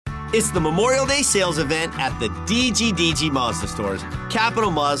It's the Memorial Day sales event at the DGDG Mazda stores.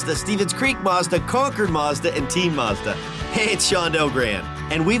 Capital Mazda, Stevens Creek Mazda, Concord Mazda, and Team Mazda. Hey, it's Sean Delgrand.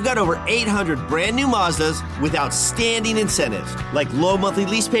 And we've got over 800 brand new Mazdas with outstanding incentives, like low monthly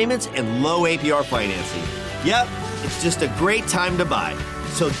lease payments and low APR financing. Yep, it's just a great time to buy.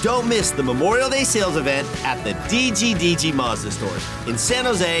 So don't miss the Memorial Day sales event at the DGDG Mazda stores in San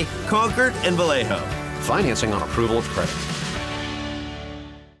Jose, Concord, and Vallejo. Financing on approval of credit.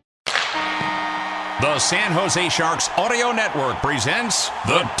 The San Jose Sharks Audio Network presents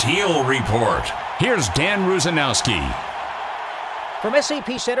The Teal Report. Here's Dan Rusanowski. From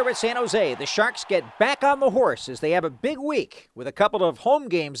SAP Center at San Jose, the Sharks get back on the horse as they have a big week with a couple of home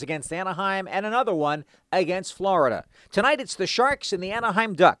games against Anaheim and another one against Florida. Tonight it's the Sharks and the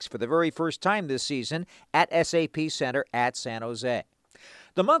Anaheim Ducks for the very first time this season at SAP Center at San Jose.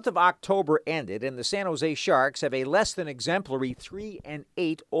 The month of October ended and the San Jose Sharks have a less than exemplary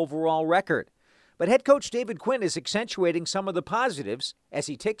 3-8 overall record. But head coach David Quinn is accentuating some of the positives as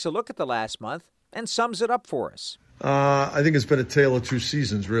he takes a look at the last month and sums it up for us. I think it's been a tale of two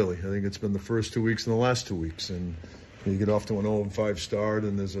seasons, really. I think it's been the first 2 weeks and the last 2 weeks. And you get off to an 0-5 start,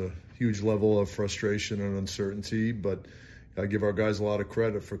 and there's a huge level of frustration and uncertainty. But I give our guys a lot of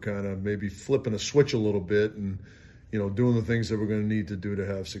credit for kind of maybe flipping a switch a little bit and, doing the things that we're going to need to do to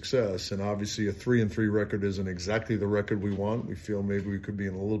have success. And obviously a 3-3 record isn't exactly the record we want. We feel maybe we could be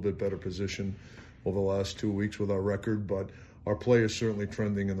in a little bit better position over the last 2 weeks with our record, but our play is certainly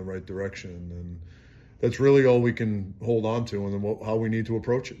trending in the right direction. And that's really all we can hold on to, and then how we need to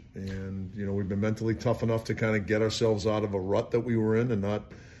approach it. And, we've been mentally tough enough to kind of get ourselves out of a rut that we were in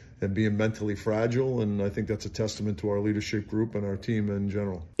and being mentally fragile. And I think that's a testament to our leadership group and our team in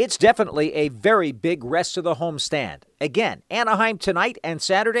general. It's definitely a very big rest of the homestand. Again, Anaheim tonight and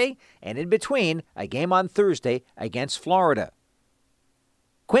Saturday, and in between, a game on Thursday against Florida.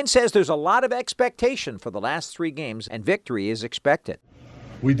 Quinn says there's a lot of expectation for the last 3 games, and victory is expected.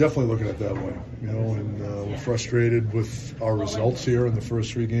 We definitely look at it that way, and we're frustrated with our results here in the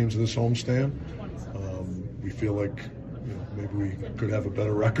first 3 games of this homestand. We feel like maybe we could have a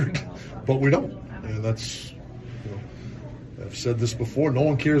better record, but we don't. And that's, I've said this before, no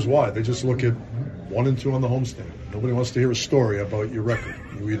one cares why. They just look at 1 and 2 on the homestand. Nobody wants to hear a story about your record.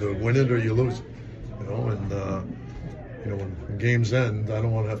 You either win it or you lose it, when games end, I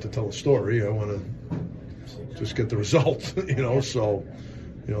don't want to have to tell a story. I want to just get the result, so,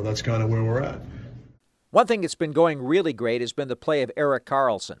 that's kind of where we're at. One thing that's been going really great has been the play of Erik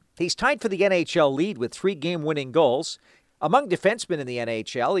Karlsson. He's tied for the NHL lead with 3 game-winning goals. Among defensemen in the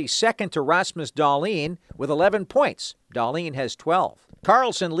NHL, he's second to Rasmus Dahlin with 11 points. Dahlin has 12.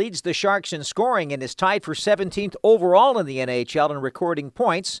 Karlsson leads the Sharks in scoring and is tied for 17th overall in the NHL in recording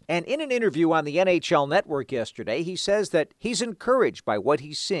points. And in an interview on the NHL Network yesterday, he says that he's encouraged by what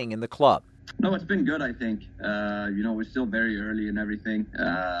he's seeing in the club. No, it's been good, I think. We're still very early in everything.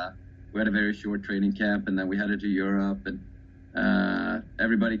 We had a very short training camp, and then we headed to Europe, and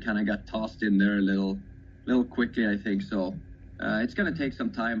everybody kind of got tossed in there a little quickly, I think. So it's going to take some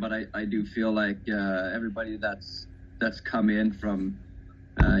time, but I do feel like everybody that's come in from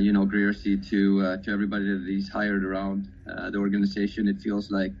Greersey to everybody that he's hired around the organization, it feels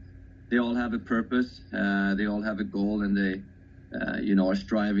like they all have a purpose, they all have a goal, and they are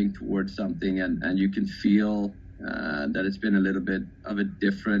striving towards something, and you can feel that it's been a little bit of a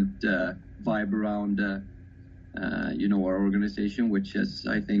different vibe around our organization, which has,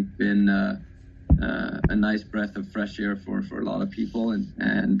 I think, been a nice breath of fresh air for a lot of people,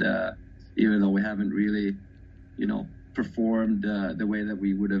 and even though we haven't really performed the way that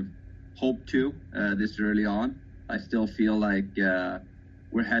we would have hoped to this early on, I still feel like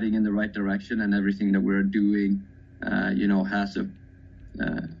we're heading in the right direction, and everything that we're doing has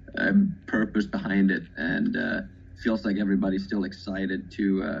a purpose behind it, and feels like everybody's still excited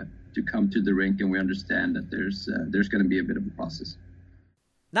to come to the rink, and we understand that there's going to be a bit of a process.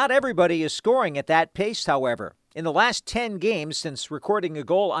 Not everybody is scoring at that pace, however. In the last 10 games since recording a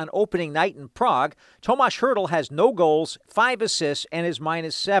goal on opening night in Prague, Tomas Hertl has no goals, 5 assists, and is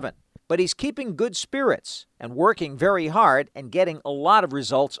 -7. But he's keeping good spirits and working very hard and getting a lot of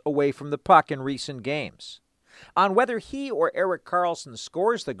results away from the puck in recent games. On whether he or Erik Karlsson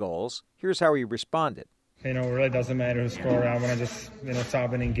scores the goals, here's how he responded. It really doesn't matter who scores. I want to just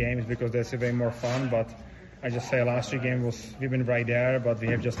stop winning games because that's way more fun. But I just say last 3 games we've been right there, but we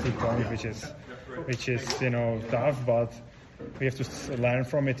have just 2 points, which is tough. But we have to learn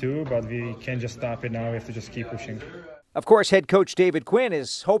from it too. But we can't just stop it now. We have to just keep pushing. Of course, head coach David Quinn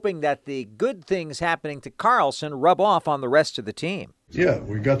is hoping that the good things happening to Karlsson rub off on the rest of the team. Yeah,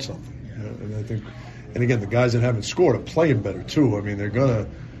 we got something, and I think. And again, the guys that haven't scored are playing better too. I mean, they're gonna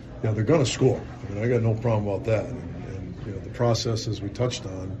they're going to score. I mean, I got no problem about that. And the process, as we touched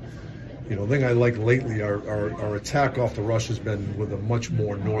on, the thing I like lately, our attack off the rush has been with a much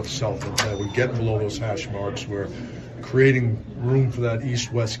more north-south intent. We're getting below those hash marks. We're creating room for that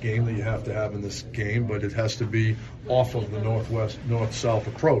east-west game that you have to have in this game, but it has to be off of the north-south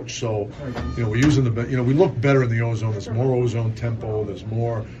approach. So, we're using we look better in the ozone. There's more ozone tempo. There's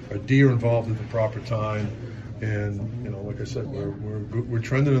more our D are involved at the proper time. And, like I said, we're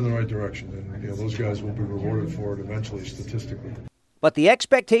trending in the right direction. And, those guys will be rewarded for it eventually statistically. But the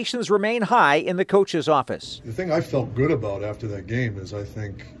expectations remain high in the coach's office. The thing I felt good about after that game is I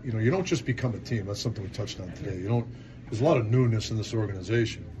think, you don't just become a team. That's something we touched on today. There's a lot of newness in this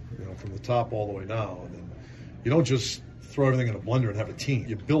organization, from the top all the way down. And you don't just throw everything in a blender and have a team.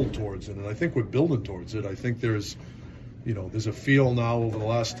 You build towards it, and I think we're building towards it. I think there's a feel now over the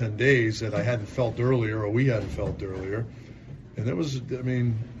last 10 days that I hadn't felt earlier, or we hadn't felt earlier. And there was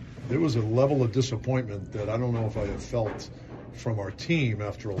a level of disappointment that I don't know if I had felt from our team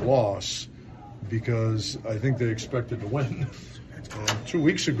after a loss, because I think they expected to win. And 2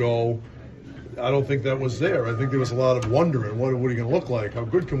 weeks ago, I don't think that was there. I think there was a lot of wondering, what are you going to look like? How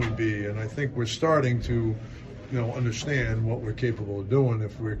good can we be? And I think we're starting to, understand what we're capable of doing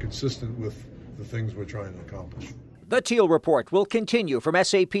if we're consistent with the things we're trying to accomplish. The Teal Report will continue from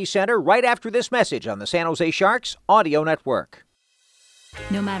SAP Center right after this message on the San Jose Sharks Audio Network.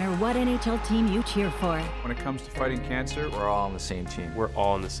 No matter what NHL team you cheer for, when it comes to fighting cancer, we're all on the same team. We're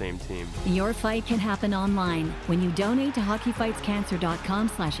all on the same team. Your fight can happen online. When you donate to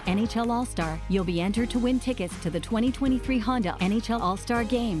hockeyfightscancer.com/NHL All-Star, you'll be entered to win tickets to the 2023 Honda NHL All-Star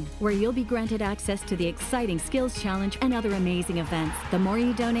Game, where you'll be granted access to the exciting Skills Challenge and other amazing events. The more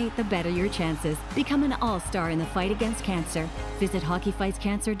you donate, the better your chances. Become an all-star in the fight against cancer. Visit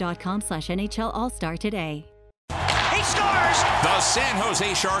hockeyfightscancer.com/NHL All-Star today. He scores! The San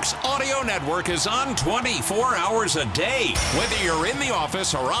Jose Sharks Audio Network is on 24 hours a day. Whether you're in the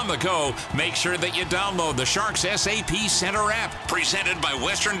office or on the go, make sure that you download the Sharks SAP Center app, presented by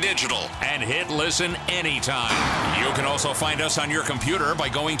Western Digital, and hit listen anytime. You can also find us on your computer by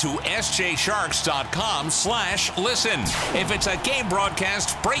going to sjsharks.com/listen. If it's a game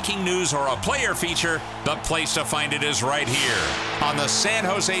broadcast, breaking news, or a player feature, the place to find it is right here on the San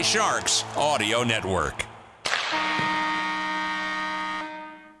Jose Sharks Audio Network.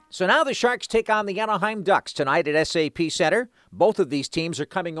 So now the Sharks take on the Anaheim Ducks tonight at SAP Center. Both of these teams are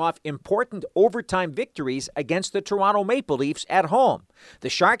coming off important overtime victories against the Toronto Maple Leafs at home. The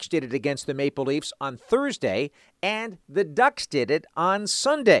Sharks did it against the Maple Leafs on Thursday, and the Ducks did it on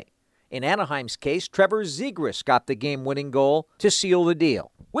Sunday. In Anaheim's case, Trevor Zegras got the game-winning goal to seal the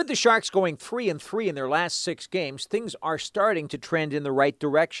deal. With the Sharks going 3-3 in their last 6 games, things are starting to trend in the right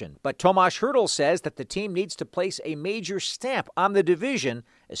direction. But Tomas Hertl says that the team needs to place a major stamp on the division,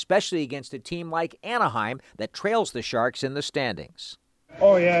 especially against a team like Anaheim that trails the Sharks in the standings.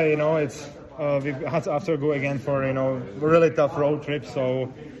 Oh yeah, it's we had to go again for a really tough road trip.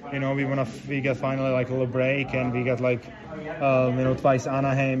 So we got finally like a little break, and we got twice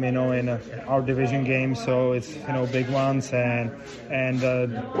Anaheim in our division game. So it's big ones, and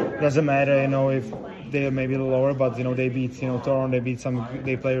doesn't matter if they're maybe a little lower, but they beat Toronto, they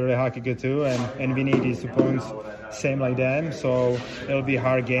play really hockey good too, and we need these 2 points same like them. So it'll be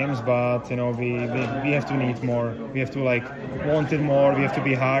hard games, but we have to need more. We have to want it more. We have to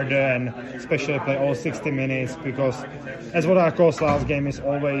be harder, and especially play all 60 minutes, because as what our course last game is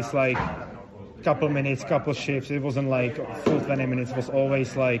always couple minutes, couple shifts. It wasn't full 20 minutes. It was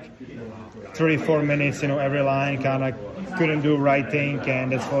always 3-4 minutes. Every line kind of couldn't do right thing,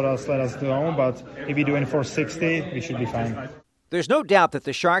 and that's what let us do. But if we do it for 60, we should be fine. There's no doubt that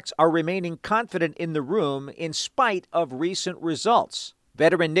the Sharks are remaining confident in the room in spite of recent results.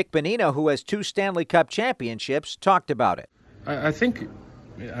 Veteran Nick Bonino, who has 2 Stanley Cup championships, talked about it. I think,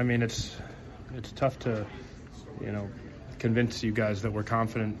 it's tough to, convince you guys that we're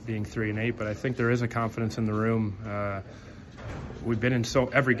confident being 3-8, but I think there is a confidence in the room. We've been in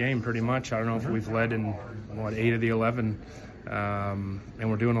every game pretty much. I don't know if we've led in 8 of the 11, and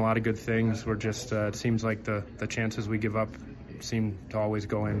we're doing a lot of good things. We're just it seems like the chances we give up seem to always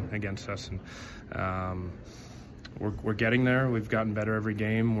go in against us, and we're getting there. We've gotten better every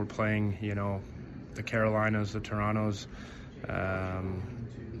game. We're playing the Carolinas, the Torontos,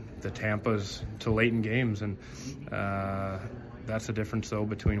 the Tampas to late in games, and that's the difference though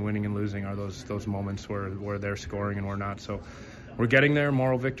between winning and losing, are those moments where they're scoring and we're not. So we're getting there.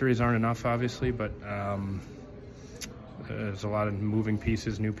 Moral victories aren't enough, obviously, but there's a lot of moving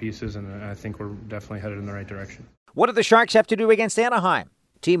pieces, new pieces, and I think we're definitely headed in the right direction. What do the Sharks have to do against Anaheim?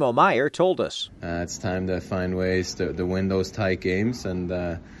 Timo Meier told us. It's time to find ways to win those tight games, and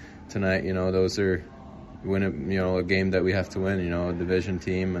tonight. You know, those are a game that we have to win. You know, a division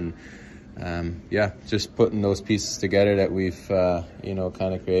team, and just putting those pieces together that we've kind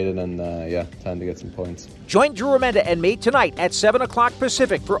of created, and time to get some points. Join Drew Remenda and me tonight at 7 o'clock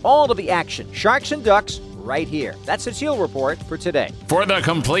Pacific for all of the action. Sharks and Ducks right here. That's the Teal Report for today. For the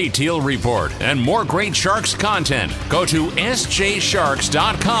complete Teal Report and more great Sharks content, go to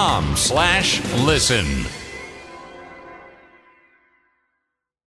sjsharks.com/listen.